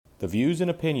The views and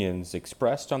opinions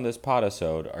expressed on this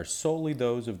podisode are solely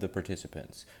those of the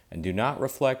participants and do not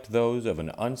reflect those of an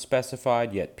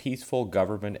unspecified yet peaceful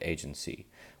government agency.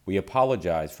 We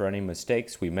apologize for any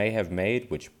mistakes we may have made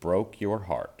which broke your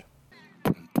heart.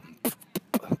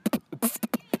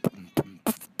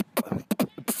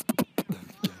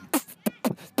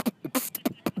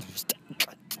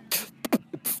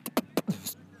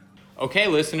 Okay,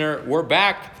 listener, we're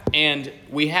back, and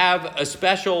we have a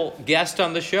special guest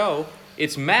on the show.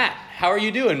 It's Matt. How are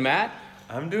you doing, Matt?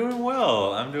 I'm doing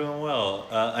well.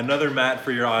 Another Matt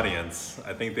for your audience.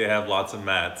 I think they have lots of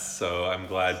Matts, so I'm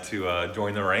glad to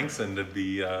join the ranks and to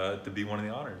be one of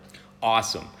the honored.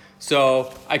 Awesome.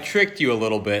 So I tricked you a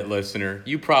little bit, listener.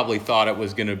 You probably thought it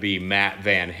was going to be Matt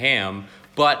Van Ham,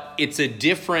 but it's a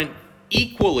different,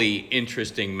 equally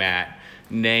interesting Matt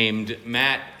named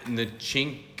Matt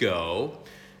Nichinko,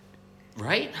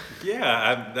 right?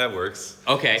 Yeah, that works.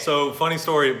 Okay. So, funny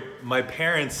story, my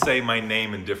parents say my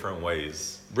name in different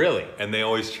ways. Really? And they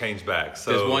always change back.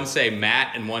 So Does one say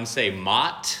Matt and one say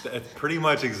Mott? That's pretty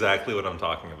much exactly what I'm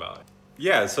talking about.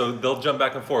 Yeah, so they'll jump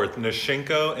back and forth,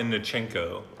 Nishinko and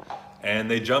Nichenko. And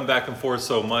they jump back and forth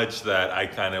so much that I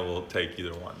kind of will take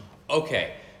either one.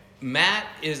 Okay. Matt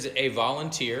is a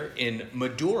volunteer in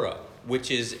Madura, which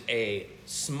is a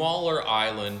smaller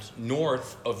island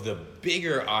north of the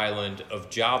bigger island of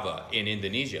Java in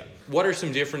Indonesia. What are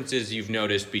some differences you've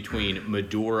noticed between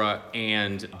Madura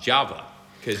and Java?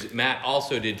 Because Matt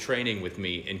also did training with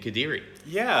me in Kediri.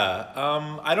 Yeah,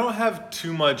 I don't have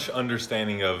too much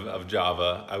understanding of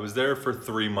Java. I was there for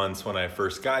 3 months when I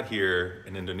first got here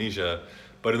in Indonesia.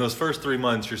 But in those first 3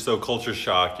 months, you're so culture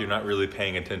shocked, you're not really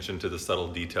paying attention to the subtle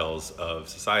details of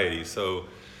society. So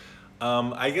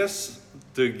I guess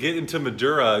to get into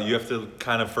Madura, you have to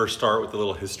kind of first start with a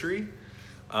little history.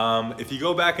 If you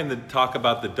go back and talk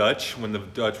about the Dutch, when the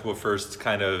Dutch were first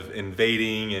kind of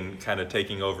invading and kind of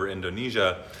taking over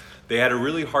Indonesia, they had a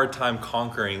really hard time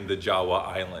conquering the Jawa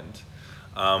island.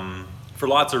 For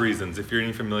lots of reasons. If you're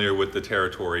any familiar with the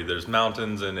territory, there's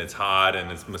mountains and it's hot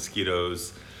and it's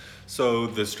mosquitoes. So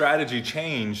the strategy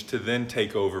changed to then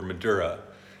take over Madura.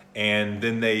 And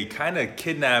then they kind of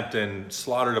kidnapped and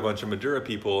slaughtered a bunch of Madura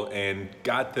people and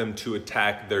got them to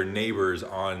attack their neighbors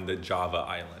on the Java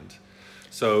island.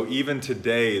 So even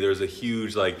today, there's a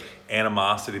huge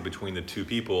animosity between the two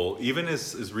people. Even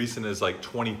as recent as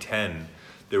 2010,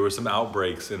 there were some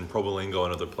outbreaks in Probolinggo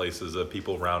and other places of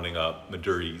people rounding up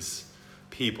Madurese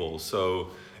people. So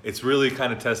it's really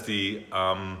kind of testy.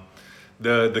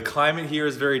 The climate here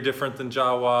is very different than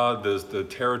Jawa. The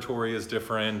territory is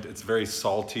different. It's very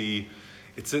salty.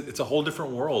 It's a whole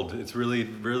different world. It's really,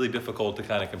 really difficult to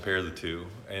kind of compare the two.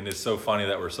 And it's so funny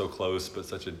that we're so close, but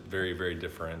such a very, very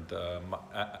different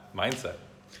mindset.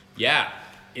 Yeah,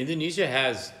 Indonesia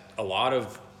has a lot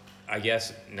of, I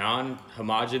guess,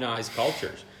 non-homogenized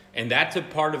cultures. And that's a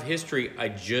part of history I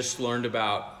just learned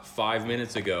about 5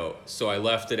 minutes ago. So I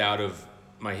left it out of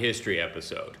my history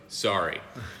episode. Sorry.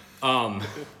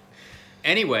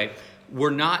 Anyway, we're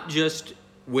not just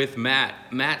with Matt.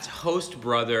 Matt's host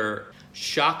brother,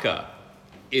 Shaka,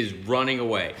 is running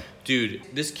away. Dude,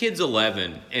 this kid's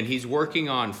 11, and he's working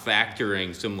on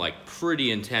factoring some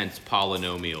pretty intense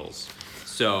polynomials.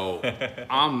 So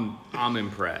I'm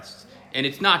impressed. And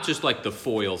it's not just the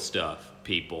foil stuff,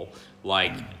 people.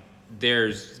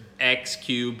 There's x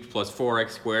cubed plus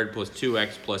 4x squared plus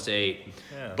 2x plus 8.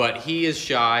 Yeah. But he is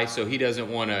shy, so he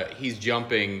doesn't want to, he's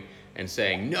jumping and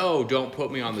saying, no, don't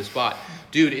put me on the spot.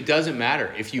 Dude, it doesn't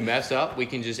matter. If you mess up, we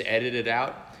can just edit it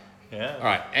out. Yeah. All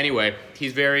right. Anyway,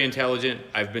 he's very intelligent.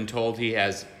 I've been told he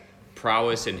has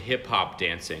prowess in hip-hop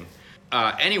dancing.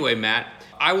 Anyway, Matt,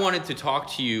 I wanted to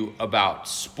talk to you about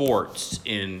sports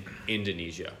in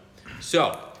Indonesia.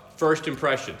 So, first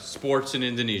impressions, sports in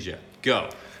Indonesia. Go.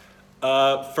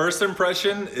 First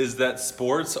impression is that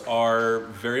sports are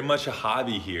very much a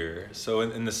hobby here. So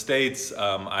in the States,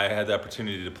 I had the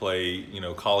opportunity to play,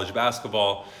 college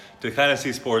basketball, to kind of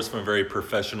see sports from a very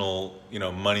professional,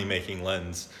 money-making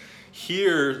lens.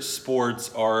 Here,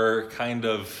 sports are kind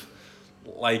of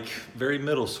very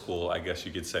middle school, I guess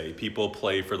you could say. People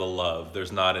play for the love.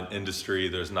 There's not an industry.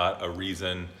 There's not a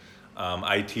reason.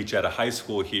 I teach at a high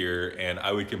school here, and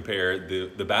I would compare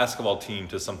the basketball team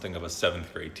to something of a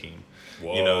 7th grade team.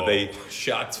 Whoa,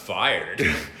 shots fired.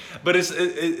 But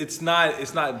it's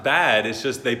not bad. It's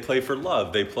just they play for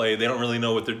love. They don't really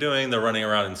know what they're doing. They're running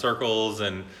around in circles,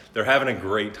 and they're having a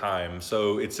great time.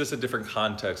 So it's just a different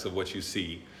context of what you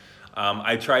see.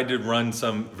 I tried to run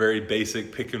some very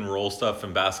basic pick and roll stuff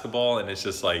in basketball, and it's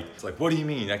just what do you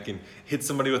mean? I can hit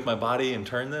somebody with my body and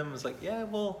turn them? It's yeah,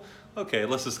 well, okay,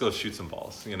 let's just go shoot some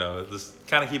balls. Just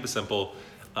kind of keep it simple.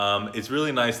 It's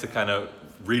really nice to kind of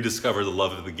rediscover the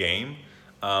love of the game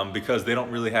because they don't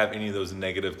really have any of those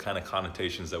negative kind of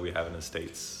connotations that we have in the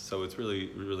States. So it's really,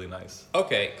 really nice.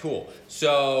 Okay, cool.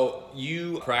 So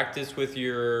you practice with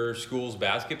your school's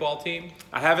basketball team?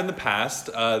 I have in the past.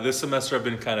 This semester I've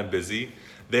been kind of busy.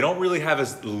 They don't really have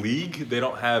a league. They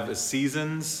don't have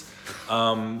seasons.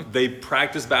 They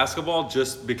practice basketball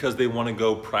just because they want to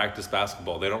go practice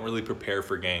basketball. They don't really prepare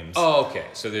for games. Oh, okay.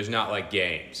 So there's not like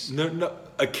games. No.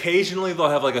 Occasionally they'll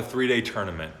have like a 3-day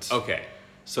tournament. Okay.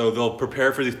 So they'll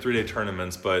prepare for these 3-day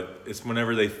tournaments, but it's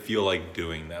whenever they feel like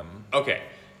doing them. Okay.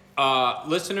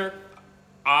 Listener,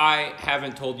 I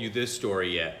haven't told you this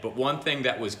story yet, but one thing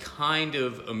that was kind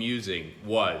of amusing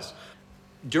was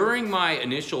during my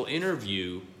initial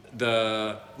interview,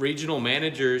 the regional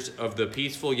managers of the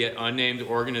peaceful yet unnamed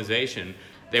organization,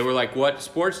 they were like, "What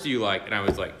sports do you like?" And I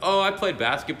was like, "Oh, I played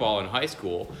basketball in high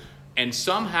school." And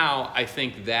somehow I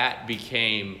think that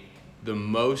became the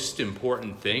most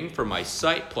important thing for my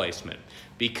site placement,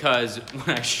 because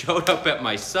when I showed up at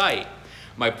my site,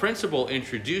 my principal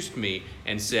introduced me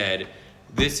and said,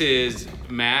 "This is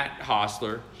Matt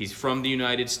Hostler. He's from the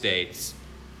United States.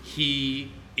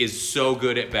 He is so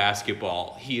good at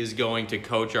basketball. He is going to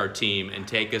coach our team and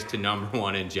take us to number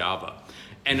 1 in Java."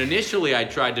 And initially I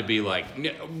tried to be like,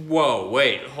 "Whoa,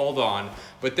 wait, hold on."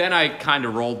 But then I kind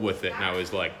of rolled with it and I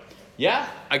was like, "Yeah,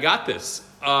 I got this."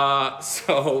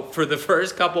 So for the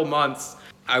first couple months,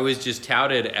 I was just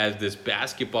touted as this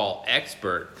basketball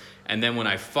expert. And then when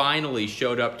I finally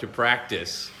showed up to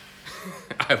practice,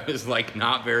 I was like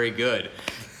not very good.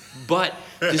 But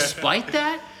despite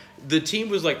that, the team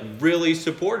was like really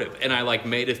supportive. And I like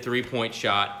made a 3-point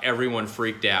shot. Everyone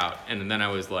freaked out. And then I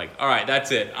was like, all right,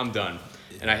 that's it. I'm done.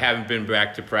 And I haven't been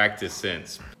back to practice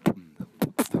since.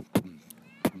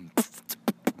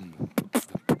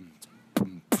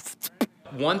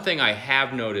 One thing I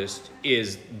have noticed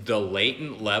is the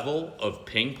latent level of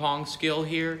ping pong skill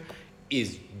here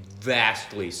is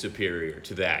vastly superior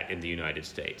to that in the United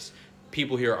States.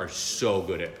 People here are so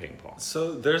good at ping pong.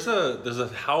 So there's a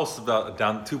house about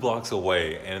down 2 blocks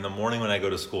away, and in the morning when I go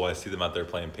to school, I see them out there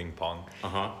playing ping pong.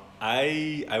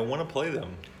 I want to play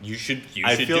them. You should.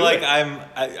 I feel like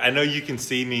I know you can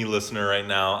see me, listener, right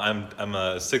now. I'm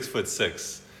a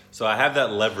 6'6". So I have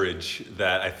that leverage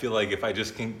that I feel like if I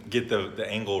just can get the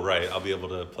angle right, I'll be able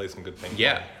to play some good ping pong.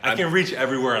 Yeah. I can reach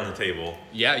everywhere on the table.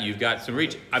 Yeah, you've got some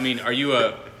reach. I mean, are you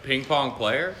a ping pong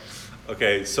player?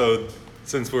 Okay, so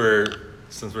since we're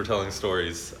telling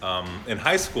stories, in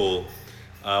high school,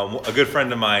 a good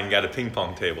friend of mine got a ping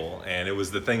pong table, and it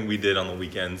was the thing we did on the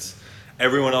weekends.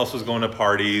 Everyone else was going to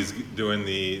parties, doing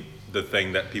the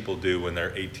thing that people do when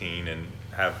they're 18 and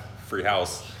have free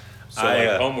house. So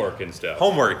like homework and stuff.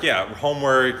 Homework,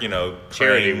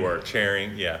 Charity work.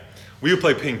 Sharing, yeah. We would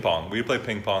play ping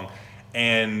pong,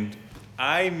 and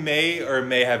I may or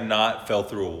may have not fell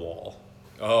through a wall.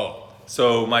 Oh.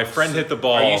 So my friend hit the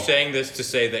ball. Are you saying this to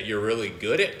say that you're really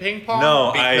good at ping pong?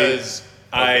 No, because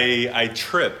I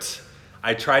tripped.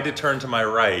 I tried to turn to my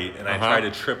right, and I tried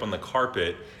to trip on the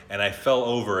carpet, and I fell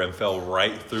over and fell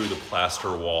right through the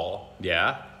plaster wall.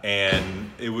 Yeah.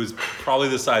 And it was probably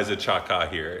the size of Chaka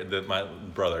here, that my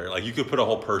brother. Like, you could put a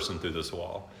whole person through this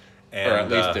wall. And, or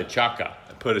at least a Chaka.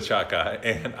 Put a Chaka.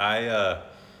 And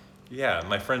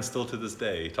my friends still to this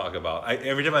day talk about,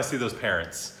 every time I see those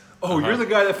parents, you're the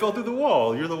guy that fell through the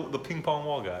wall. You're the ping pong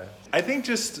wall guy. I think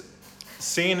just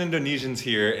seeing Indonesians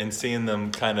here and seeing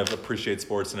them kind of appreciate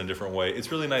sports in a different way,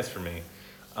 it's really nice for me.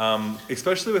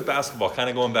 Especially with basketball, kind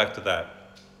of going back to that.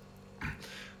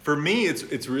 For me,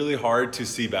 it's really hard to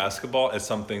see basketball as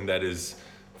something that is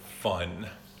fun.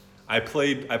 I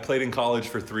played in college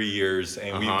for 3 years,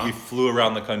 and we flew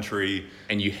around the country.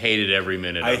 And you hated every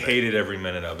minute of it. I hated every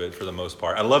minute of it for the most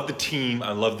part. I love the team.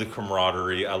 I love the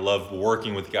camaraderie. I love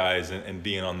working with guys and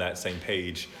being on that same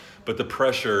page. But the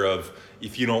pressure of,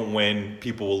 if you don't win,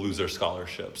 people will lose their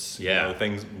scholarships. Yeah.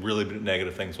 Really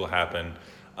negative things will happen.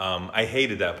 I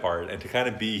hated that part. And to kind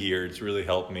of be here, it's really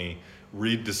helped me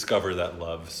rediscover that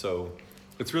love. So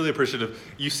it's really appreciative.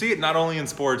 You see it not only in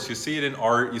sports, you see it in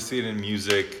art, you see it in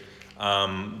music.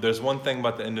 There's one thing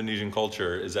about the Indonesian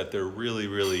culture is that they're really,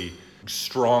 really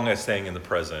strong at staying in the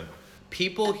present.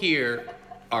 People here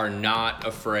are not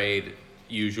afraid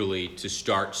usually to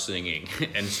start singing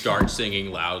and start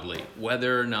singing loudly,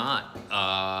 whether or not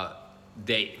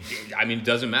it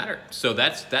doesn't matter. So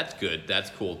that's good. That's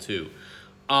cool too.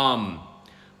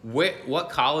 What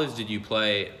college did you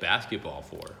play basketball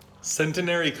for?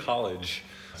 Centenary College.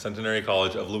 Centenary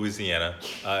College of Louisiana,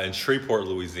 in Shreveport,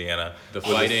 Louisiana. The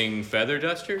Fighting Feather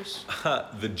Dusters?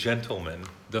 The Gentlemen.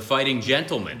 The Fighting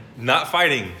Gentlemen. Not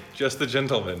fighting, just the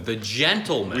Gentlemen. The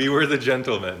Gentlemen. We were the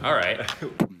Gentlemen. All right.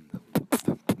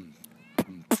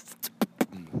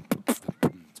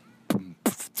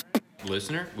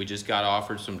 Listener, we just got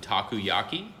offered some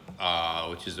takoyaki,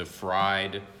 which is a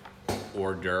fried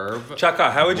hors d'oeuvre.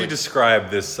 Chaka, how would you describe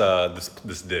this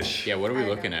dish? Yeah, what are we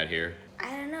looking at here?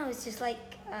 I don't know. It's just like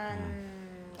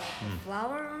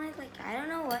flour on it. Like I don't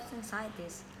know what's inside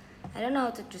this. I don't know how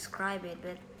to describe it,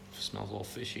 but Smells a little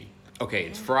fishy. Okay,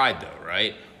 it's fried though,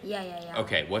 right? yeah.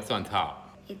 Okay, what's on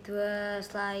top? It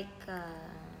was like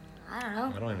I don't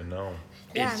know. I don't even know.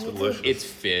 Yeah, It's me too. delicious. It's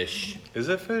fish. Is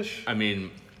it fish? I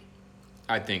mean,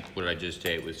 I think what I just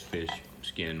ate was fish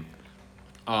skin.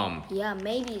 Yeah,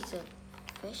 maybe it's a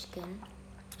fish skin.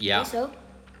 Yeah. I think so.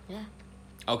 Yeah.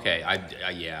 Okay.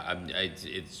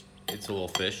 It's a little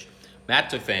fish.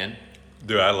 Matt's a fan.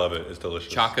 Dude, I love it. It's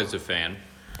delicious. Chaka's a fan.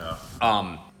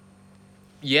 Yeah.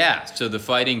 Yeah. So the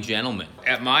Fighting Gentlemen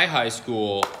at my high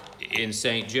school in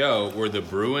St. Joe were the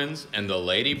Bruins and the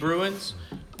Lady Bruins.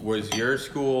 Was your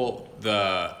school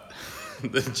the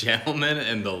Gentlemen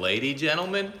and the Lady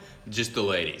Gentlemen? Just the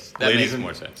ladies. That makes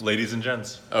more sense. Ladies and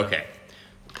gents. Okay.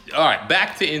 All right,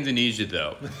 back to Indonesia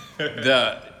though.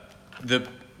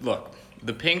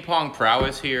 The ping pong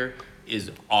prowess here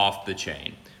is off the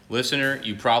chain. Listener,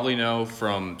 you probably know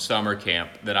from summer camp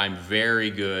that I'm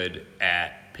very good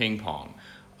at ping pong.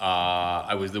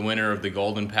 I was the winner of the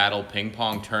Golden Paddle ping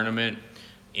pong tournament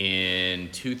in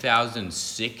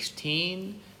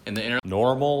 2016 in the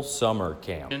normal summer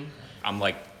camp.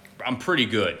 I'm pretty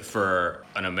good for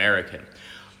an American.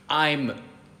 I'm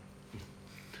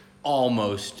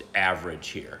almost average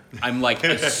here. I'm like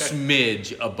a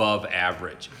smidge above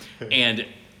average. And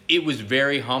it was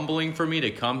very humbling for me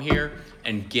to come here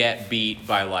and get beat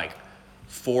by like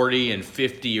 40 and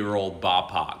 50-year-old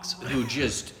Bapoks who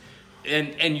just,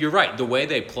 and you're right, the way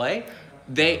they play,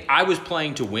 I was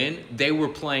playing to win. They were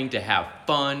playing to have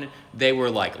fun. They were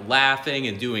like laughing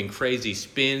and doing crazy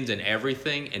spins and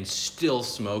everything and still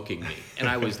smoking me. And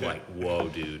I was like, whoa,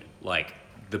 dude, like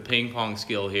the ping pong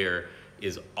skill here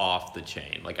is off the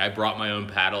chain. Like I brought my own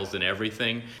paddles and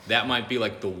everything. That might be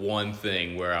like the one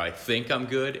thing where I think I'm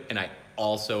good and I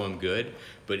also am good,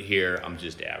 but here I'm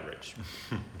just average.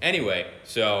 Anyway,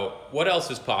 so what else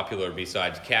is popular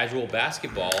besides casual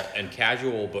basketball and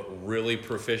casual but really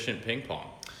proficient ping pong?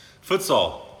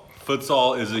 Futsal.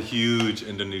 Futsal is a huge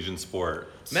Indonesian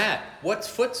sport. Matt, what's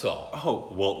futsal? Oh,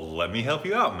 well, let me help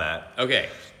you out, Matt. Okay.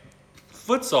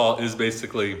 Futsal is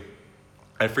basically,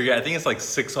 I think it's like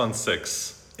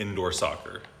 6-on-6 indoor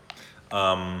soccer.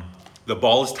 The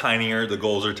ball is tinier, the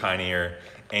goals are tinier,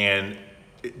 and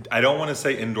I don't want to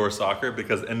say indoor soccer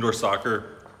because indoor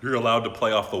soccer, you're allowed to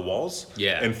play off the walls.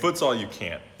 Yeah. In futsal, you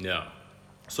can't. No.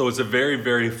 So it's a very,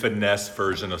 very finesse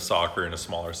version of soccer in a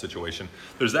smaller situation.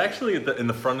 There's actually, in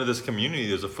the front of this community,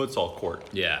 there's a futsal court.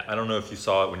 Yeah. I don't know if you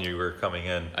saw it when you were coming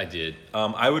in. I did.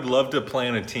 I would love to play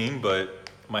on a team, but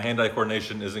my hand-eye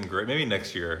coordination isn't great. Maybe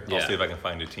next year I'll Yeah. see if I can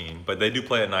find a team. But they do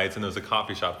play at nights, and there's a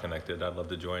coffee shop connected. I'd love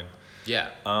to join. Yeah.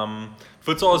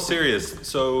 Futsal is serious.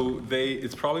 So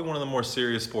it's probably one of the more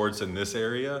serious sports in this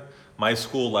area. My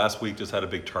school last week just had a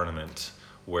big tournament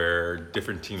where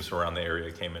different teams from around the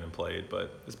area came in and played,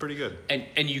 but it's pretty good.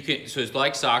 And you can, so it's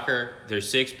like soccer, there's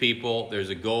 6 people, there's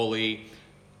a goalie.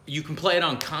 You can play it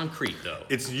on concrete though.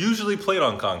 It's usually played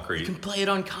on concrete. You can play it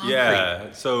on concrete.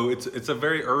 Yeah, so it's a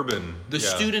very urban. The yeah,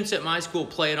 students at my school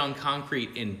play it on concrete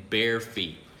in bare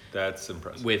feet That's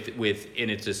impressive.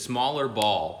 and it's a smaller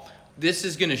ball. This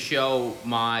is gonna show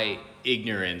my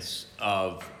ignorance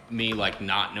of me like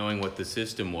not knowing what the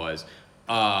system was.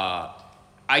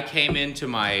 I came into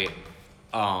my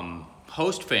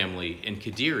host family in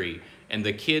Kadiri, and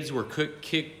the kids were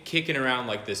kicking around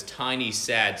like this tiny,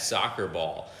 sad soccer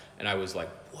ball. And I was like,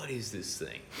 what is this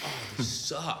thing? Oh, this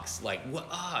sucks. Like, what?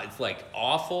 It's like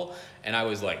awful. And I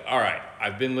was like, all right,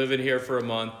 I've been living here for a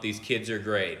month. These kids are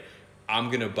great. I'm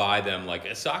going to buy them like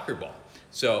a soccer ball.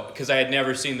 So, because I had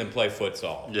never seen them play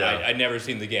futsal. Yeah. I'd never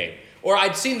seen the game. Or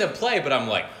I'd seen them play, but I'm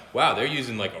like, wow, they're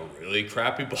using like a really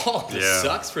crappy ball. This Yeah.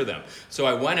 sucks for them. So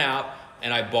I went out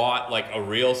and I bought like a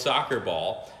real soccer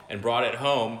ball and brought it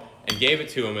home and gave it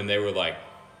to them, and they were like,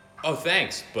 oh,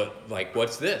 thanks, but like,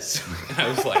 what's this? And I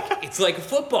was like, it's like a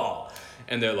football.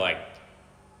 And they're like,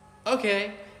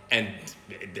 okay. And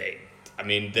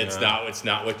it's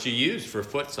not what you use for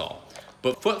futsal.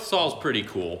 But futsal's pretty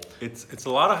cool. It's a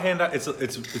lot of hand-eye.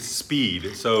 It's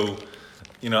speed. So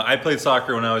I played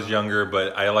soccer when I was younger,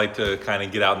 but I like to kind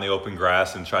of get out in the open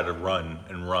grass and try to run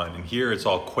and run. And here it's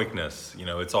all quickness.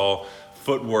 It's all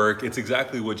footwork. It's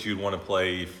exactly what you'd want to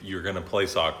play if you're going to play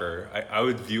soccer. I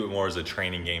would view it more as a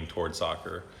training game towards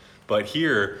soccer. But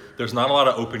here, there's not a lot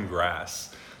of open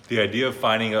grass. The idea of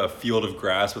finding a field of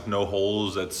grass with no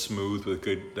holes that's smooth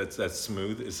that's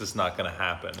smooth is just not going to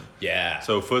happen. Yeah.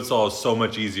 So futsal is so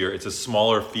much easier. It's a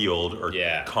smaller field or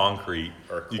concrete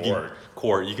or court.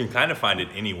 Court. You can kind of find it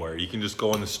anywhere. You can just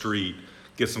go on the street,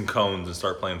 get some cones, and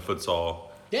start playing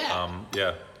futsal. Yeah.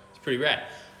 Yeah. It's pretty rad.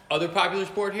 Other popular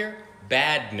sport here?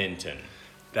 Badminton.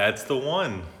 That's the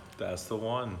one.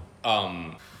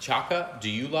 Chaka, do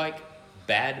you like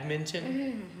badminton?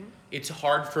 Mm-hmm. It's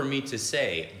hard for me to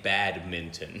say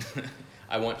badminton.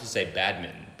 I want to say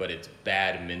badminton, but it's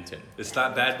badminton. It's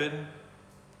not badminton?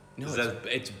 No,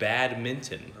 it's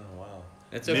badminton. Oh, wow.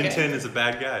 That's okay. Minton is a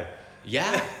bad guy.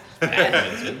 Yeah,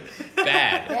 badminton.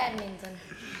 Bad. Badminton.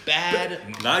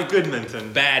 Bad. Not good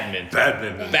Minton. Badminton.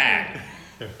 Badminton. Bad.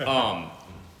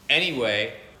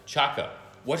 Anyway, Chaka,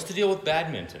 what's the deal with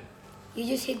badminton? You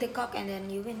just hit the cock and then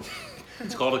you win.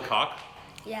 It's called a cock?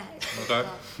 Yeah. It's Okay.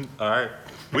 All right.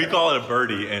 We call it a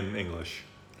birdie in English.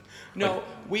 No,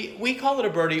 we call it a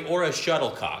birdie or a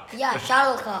shuttlecock. Yeah,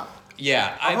 shuttlecock.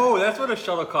 Yeah. That's what a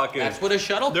shuttlecock is. That's what a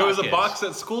shuttlecock is. There was a box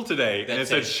at school today, and it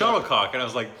said says shuttlecock, and I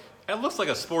was like, it looks like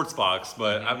a sports box,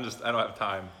 but I don't have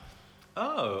time.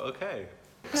 Oh, okay.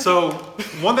 So,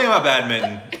 one thing about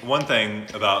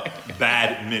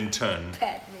badminton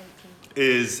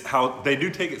is how they do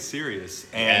take it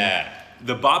serious. And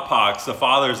the Botpox, the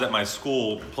fathers at my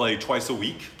school, play twice a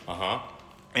week. Uh-huh.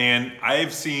 And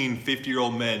I've seen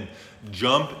 50-year-old men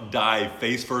jump, dive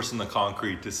face first in the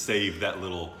concrete to save that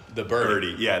the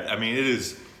birdie. Yeah, I mean, it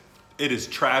is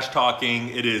trash talking.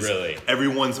 It is really.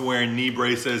 Everyone's wearing knee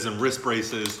braces and wrist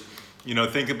braces.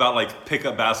 Think about like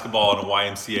pickup basketball in a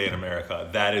YMCA in America.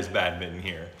 That is badminton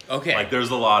here. Okay. Like there's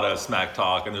a lot of smack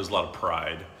talk and there's a lot of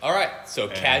pride. All right. So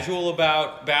casual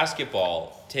about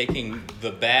basketball, taking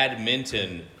the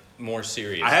badminton more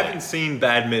seriously. I haven't seen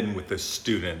badminton with the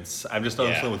students. I've just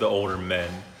noticed it with the older men.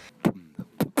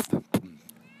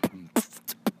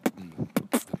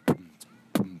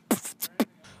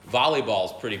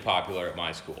 Volleyball's pretty popular at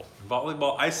my school.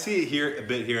 Volleyball, I see it here a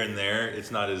bit here and there. It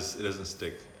doesn't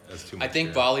stick as too much. I think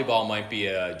here. volleyball might be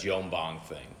a Jombang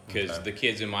thing because the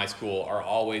kids in my school are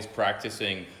always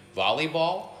practicing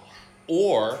volleyball,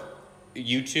 or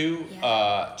you two,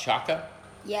 Chaka.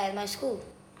 Yeah, at my school.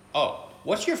 Oh,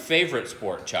 what's your favorite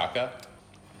sport, Chaka?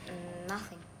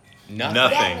 Nothing. Nothing.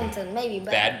 Badminton,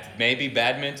 maybe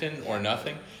Badminton or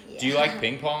nothing. Yeah. Do you like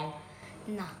ping pong?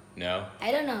 No. No.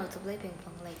 I don't know how to play ping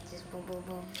pong. Like just boom, boom,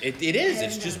 boom. It is.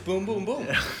 It's just boom, boom, boom.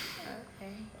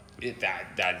 Okay.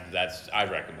 That's I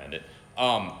recommend it.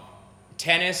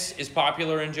 Tennis is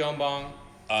popular in Jombang.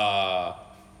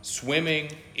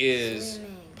 Swimming is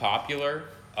popular.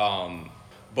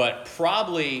 But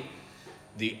probably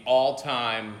the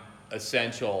all-time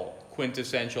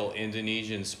quintessential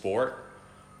Indonesian sport,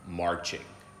 marching.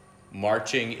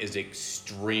 Marching is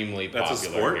extremely popular That's a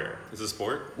sport? here. It's a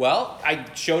sport? Well, I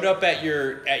showed up at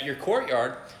your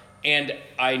courtyard and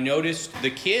I noticed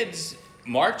the kids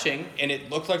marching and it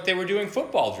looked like they were doing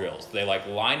football drills. They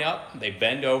line up, they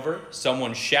bend over,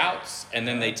 someone shouts, and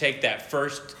then they take that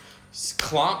first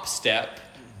clomp step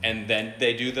and then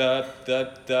they do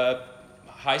the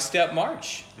high step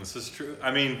march. This is true.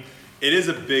 I mean, it is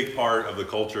a big part of the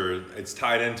culture. It's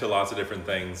tied into lots of different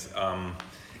things.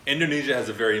 Indonesia has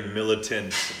a very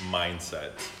militant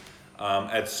mindset.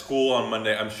 At school on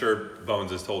Monday, I'm sure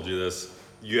Bones has told you this,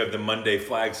 you have the Monday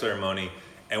flag ceremony,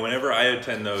 and whenever I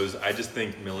attend those, I just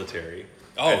think military.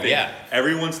 Oh, yeah.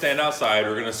 Everyone stand outside,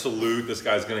 we're gonna salute, this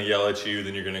guy's gonna yell at you,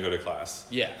 then you're gonna go to class.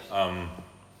 Yeah.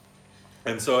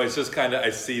 And so it's just kind of, I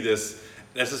see this,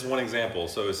 that's just one example.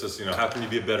 So it's just, how can you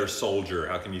be a better soldier?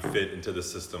 How can you fit into the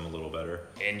system a little better?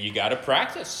 And you got to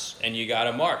practice and you got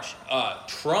to march.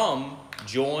 Trum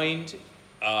joined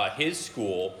his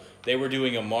school. They were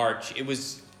doing a march. It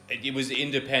was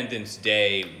Independence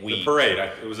Day week. The parade.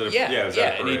 It was at a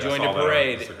parade. And he joined a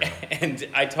parade. And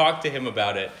I talked to him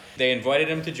about it. They invited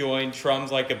him to join.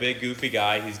 Trum's like a big goofy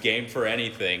guy. He's game for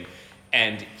anything.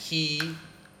 And he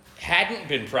hadn't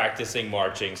been practicing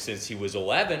marching since he was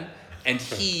 11. And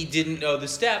he didn't know the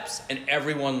steps, and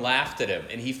everyone laughed at him,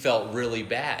 and he felt really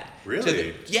bad.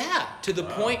 Really? To the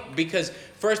point, because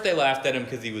first they laughed at him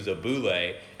because he was a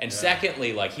boule, and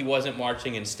secondly, he wasn't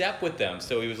marching in step with them,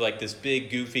 so he was like this big,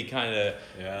 goofy kind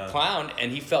of clown,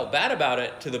 and he felt bad about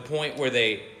it to the point where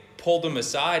they pulled him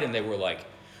aside, and they were like,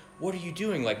 what are you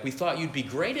doing? We thought you'd be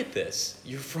great at this.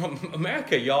 You're from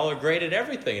America. Y'all are great at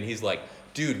everything. And he's like,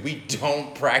 dude, we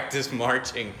don't practice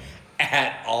marching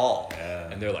at all.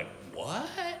 Yeah. And they're like, what?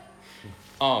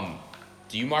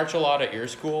 Do you march a lot at your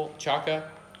school, Chaka?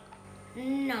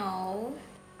 No.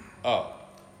 Oh,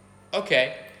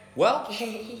 okay. Well,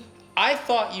 Okay. I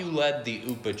thought you led the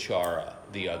Upachara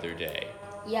the other day.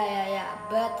 Yeah.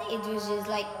 But it was just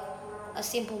like a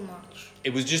simple march.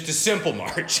 It was just a simple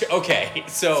march. Okay,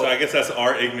 So I guess that's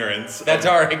our ignorance. that's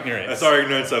our ignorance. That's our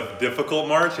ignorance of difficult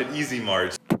march and easy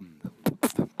march.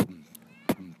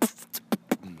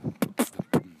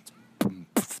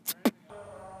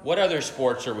 What other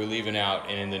sports are we leaving out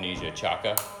in Indonesia,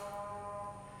 Chaka?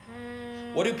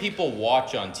 What do people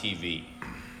watch on TV?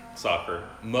 Soccer.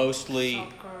 Mostly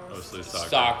Mostly soccer.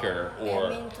 soccer or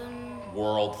Badminton.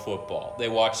 world football. They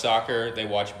watch soccer, they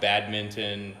watch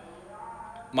badminton.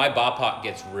 My Bapak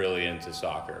gets really into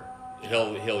soccer.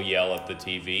 He'll yell at the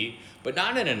TV, but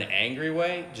not in an angry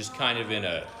way, just kind of in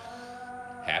a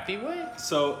happy way.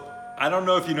 So I don't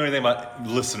know if you know anything about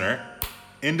listener.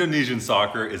 Indonesian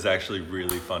soccer is actually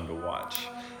really fun to watch.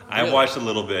 I Really? watched a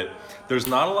little bit. There's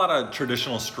not a lot of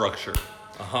traditional structure.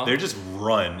 Uh-huh. They just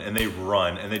run and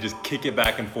they just kick it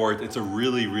back and forth. It's a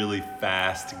really, really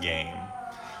fast game.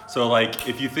 So like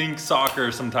if you think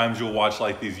soccer, sometimes you'll watch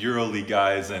like these EuroLeague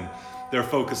guys and they're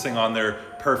focusing on their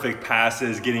perfect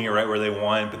passes, getting it right where they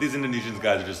want. But these Indonesian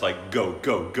guys are just like go,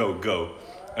 go, go, go.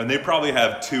 And they probably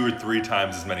have 2 or 3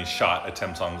 times as many shot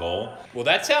attempts on goal. Well,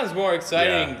 that sounds more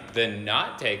exciting Yeah. than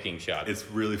not taking shots. It's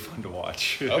really fun to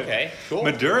watch. Okay, cool.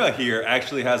 Madura here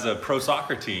actually has a pro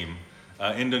soccer team.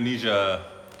 Indonesia,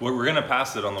 we're going to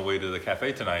pass it on the way to the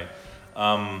cafe tonight.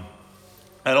 I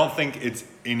don't think it's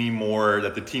anymore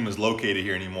that the team is located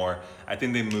here anymore. I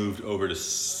think they moved over to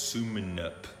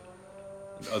Sumenep,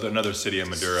 another city in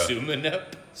Madura. Sumenep?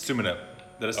 Sumenep.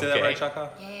 Did I say Okay. that right, Chaka?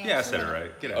 Yeah, I said it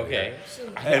right. Get out of Okay. here.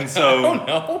 And so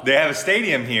know. they have a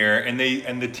stadium here, and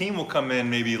the team will come in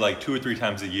maybe like 2 or 3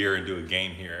 times a year and do a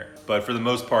game here. But for the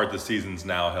most part, the season's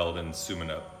now held in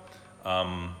Sumenep.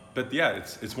 But yeah,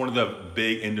 it's one of the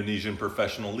big Indonesian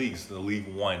professional leagues, the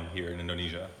League One here in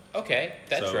Indonesia. Okay,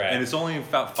 that's So- right. And it's only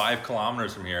about 5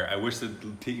 kilometers from here. I wish the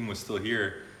team was still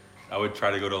here. I would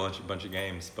try to go to a bunch of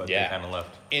games, but Yeah. they kind of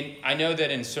left. I know that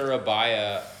in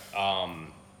Surabaya,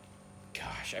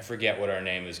 gosh, I forget what our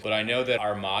name is, but I know that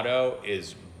our motto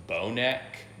is Bonek.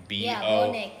 Yeah,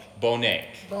 B-O- Bonek. Bonek.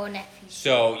 Bonek.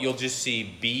 So you'll just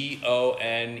see Bonek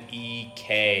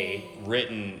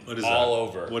written What is all that?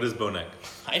 over. What is Bonek?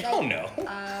 I don't know.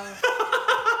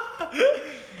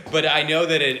 But I know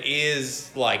that it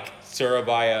is like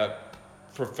Surabaya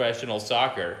professional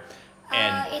soccer.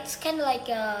 And It's kind of like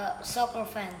soccer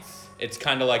fans. it's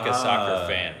kind of like a soccer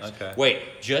fans. okay.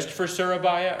 Wait, just for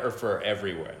Surabaya or for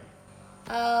everywhere?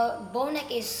 Bonek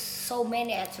is so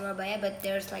many at Surabaya, but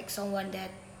there's like someone that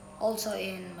also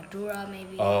in Madura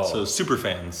maybe. Oh. So super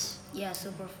fans. Yeah,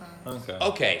 super fans. Okay.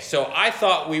 Okay, so I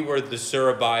thought we were the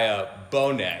Surabaya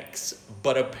Boneks,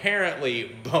 but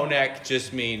apparently Bonek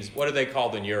just means, what are they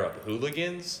called in Europe?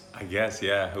 Hooligans? I guess,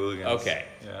 yeah, hooligans. Okay.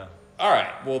 Yeah. All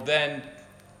right, well then,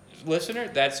 listener,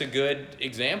 that's a good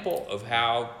example of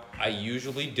how I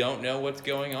usually don't know what's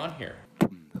going on here.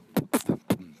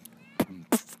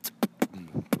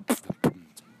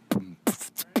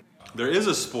 There is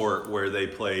a sport where they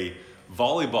play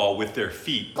volleyball with their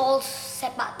feet. Called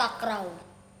sepak takraw.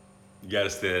 You gotta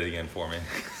say that again for me.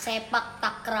 Sepak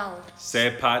takraw.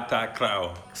 Sepak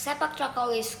takraw. Sepak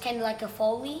takraw is kind of like a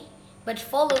volley, but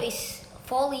volley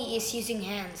is using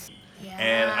hands. Yeah.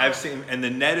 And I've seen, and the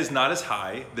net is not as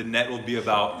high. The net will be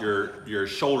about your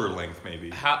shoulder length, maybe.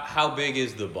 How big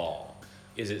is the ball?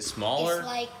 Is it smaller? It's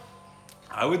like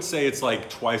I would say it's like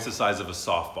twice the size of a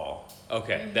softball.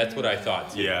 Okay, that's what I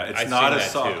thought too. Yeah, it's I've not seen a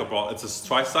that, soccer too. ball. It's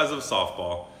twice the size of a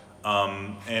softball.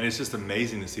 And it's just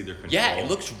amazing to see their control. Yeah, it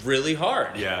looks really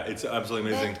hard. Yeah, it's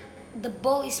absolutely amazing. but the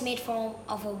ball is made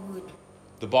of a wood.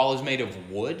 The ball is made of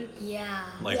wood? Yeah.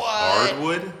 Like What?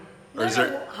 hardwood? Or is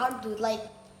there? hardwood? Like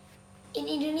in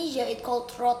Indonesia, it's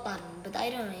called rotan, but I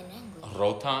don't know in English.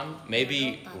 Rotan?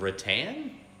 Maybe Rotan.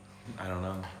 rattan? I don't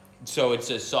know. So it's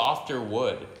a softer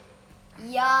wood.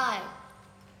 Yeah.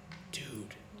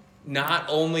 Dude, not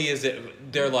only is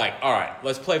it, they're like, all right,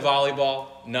 let's play volleyball.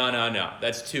 No,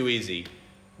 that's too easy.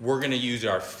 We're going to use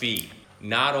our feet.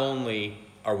 Not only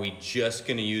are we just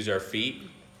going to use our feet,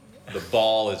 the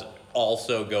ball is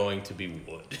also going to be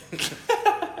wood.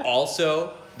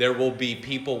 Also, there will be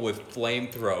people with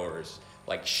flamethrowers,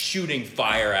 like shooting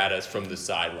fire at us from the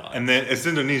sideline. And then it's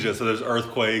Indonesia, so there's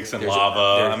earthquakes and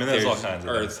lava. I mean, there's all kinds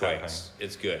of things happening. earthquakes.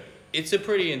 It's good. It's a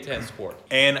pretty intense sport.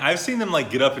 And I've seen them like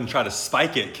get up and try to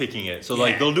spike it, kicking it. So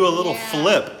like Yeah. they'll do a little Yeah.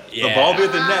 flip. Yeah. The ball be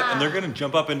at the net, and they're gonna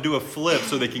jump up and do a flip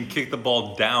so they can kick the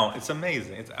ball down. It's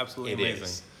amazing. It's absolutely It amazing.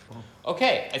 is.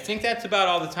 Okay, I think that's about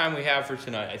all the time we have for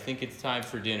tonight. I think it's time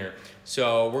for dinner.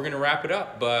 So we're going to wrap it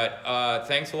up. But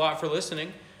thanks a lot for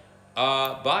listening.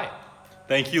 Bye.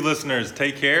 Thank you, listeners.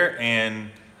 Take care. And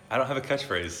I don't have a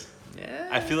catchphrase. Yeah.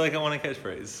 I feel like I want a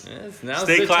catchphrase. Yes, now's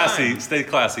Stay the classy. time. Stay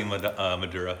classy,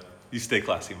 Madura. You stay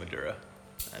classy, Madura.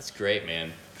 That's great,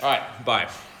 man. All right, bye.